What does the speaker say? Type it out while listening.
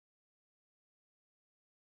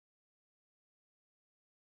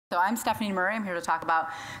So I'm Stefanie Murray. I'm here to talk about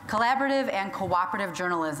collaborative and cooperative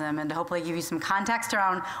journalism and to hopefully give you some context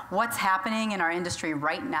around what's happening in our industry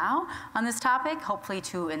right now on this topic, hopefully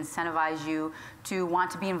to incentivize you to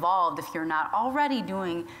want to be involved if you're not already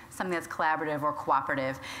doing something that's collaborative or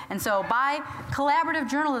cooperative. And so by collaborative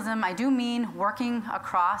journalism, I do mean working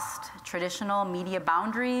across traditional media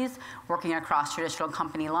boundaries, working across traditional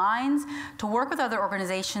company lines, to work with other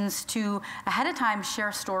organizations to ahead of time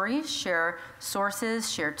share stories, share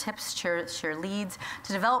sources, share tips, share leads,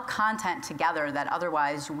 to develop content together that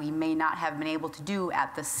otherwise we may not have been able to do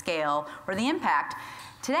at the scale or the impact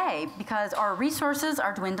today, because our resources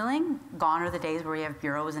are dwindling. Gone are the days where we have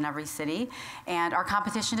bureaus in every city, and our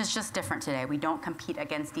competition is just different today. We don't compete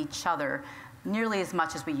against each other nearly as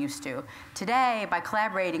much as we used to. Today, by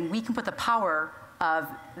collaborating, we can put the power of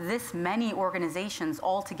this many organizations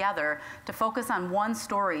all together to focus on one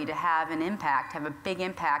story, to have an impact, have a big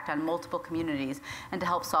impact on multiple communities, and to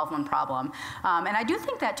help solve one problem. And I do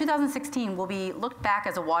think that 2016 will be looked back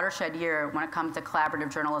as a watershed year when it comes to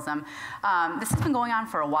collaborative journalism. This has been going on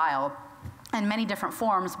for a while in many different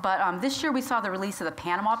forms, but this year we saw the release of the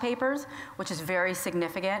Panama Papers, which is very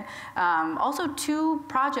significant. Also, 2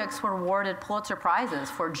 projects were awarded Pulitzer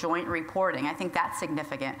Prizes for joint reporting. I think that's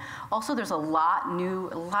significant. Also, there's a lot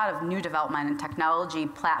of new development in technology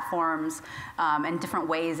platforms and different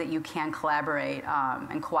ways that you can collaborate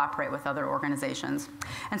and cooperate with other organizations.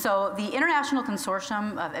 And so the International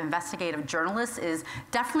Consortium of Investigative Journalists is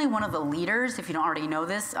definitely one of the leaders, if you don't already know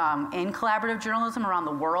this, in collaborative journalism around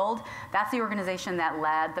the world. That's the organization that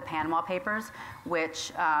led the Panama Papers,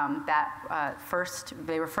 which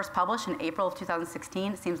they were first published in April of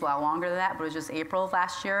 2016. It seems a lot longer than that, but it was just April of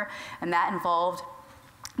last year. And that involved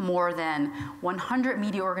more than 100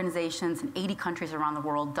 media organizations in 80 countries around the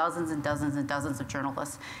world, dozens and dozens and dozens of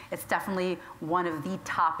journalists. It's definitely one of the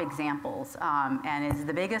top examples and is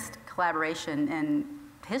the biggest collaboration in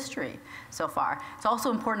history so far. It's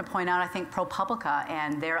also important to point out, I think, ProPublica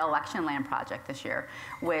and their election land project this year,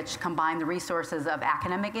 which combined the resources of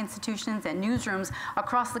academic institutions and newsrooms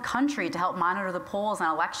across the country to help monitor the polls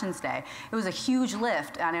on elections day. It was a huge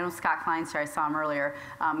lift, and I know Scott Klein's here, I saw him earlier,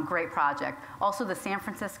 great project. Also the San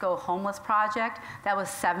Francisco Homeless Project, that was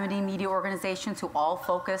 70 media organizations who all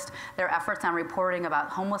focused their efforts on reporting about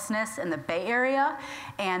homelessness in the Bay Area,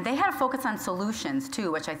 and they had a focus on solutions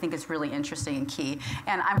too, which I think is really interesting and key.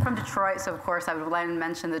 And I'm from Detroit, so of course I would like to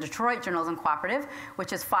mention the Detroit Journalism Cooperative,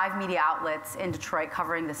 which is 5 media outlets in Detroit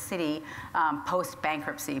covering the city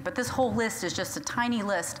post-bankruptcy. But this whole list is just a tiny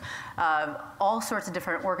list of all sorts of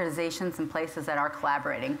different organizations and places that are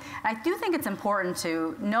collaborating. And I do think it's important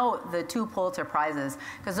to note the 2 Pulitzer Prizes,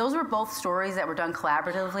 because those were both stories that were done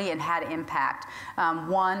collaboratively and had impact.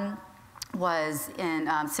 One was in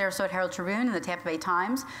Sarasota Herald Tribune and the Tampa Bay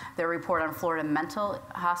Times, their report on Florida mental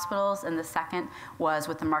hospitals, and the second was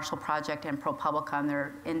with the Marshall Project and ProPublica on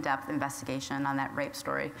their in-depth investigation on that rape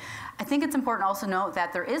story. I think it's important to also note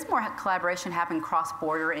that there is more collaboration happening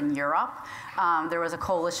cross-border in Europe. There was a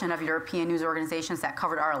coalition of European news organizations that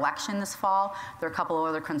covered our election this fall. There are a couple of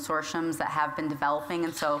other consortiums that have been developing,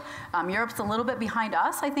 and so Europe's a little bit behind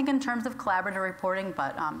us, I think, in terms of collaborative reporting,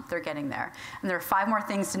 but they're getting there. And there are 5 more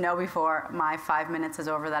things to know before my 5 minutes is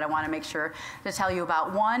over that I want to make sure to tell you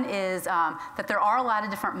about. One is that there are a lot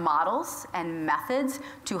of different models and methods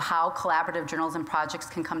to how collaborative journalism projects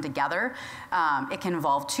can come together. It can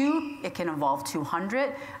involve 2, it can involve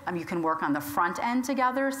 200. You can work on the front end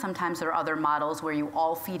together. Sometimes there are other models where you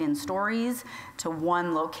all feed in stories to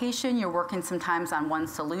one location. You're working sometimes on one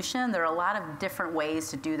solution. There are a lot of different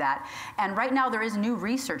ways to do that. And right now there is new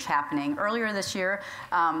research happening. Earlier this year,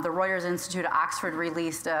 the Reuters Institute of Oxford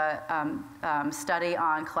released a study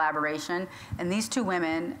on collaboration, and these 2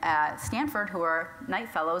 women at Stanford, who are Knight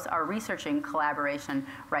Fellows, are researching collaboration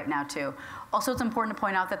right now too. Also, it's important to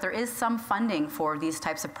point out that there is some funding for these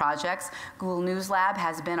types of projects. Google News Lab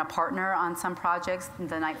has been a partner on some projects.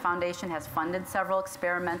 The Knight Foundation has funded several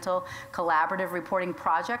experimental collaborative reporting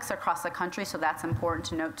projects across the country, so that's important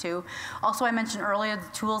to note too. Also, I mentioned earlier the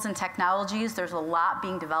tools and technologies. There's a lot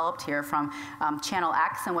being developed here, from Channel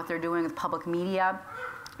X and what they're doing with public media,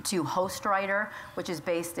 to HostWriter, which is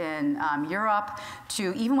based in Europe,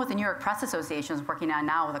 to even what the New York Press Association is working on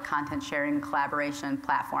now with a content sharing collaboration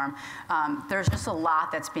platform. There's just a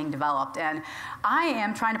lot that's being developed. And I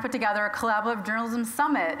am trying to put together a collaborative journalism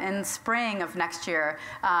summit in spring of next year.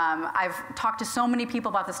 I've talked to so many people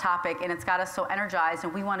about this topic, and it's got us so energized,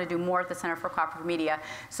 and we want to do more at the Center for Cooperative Media.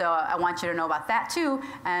 So I want you to know about that too,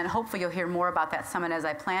 and hopefully you'll hear more about that summit as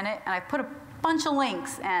I plan it. And I put a bunch of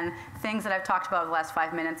links and things that I've talked about the last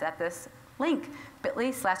 5 minutes at this link,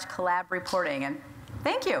 bit.ly/collabreporting. And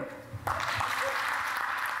thank you.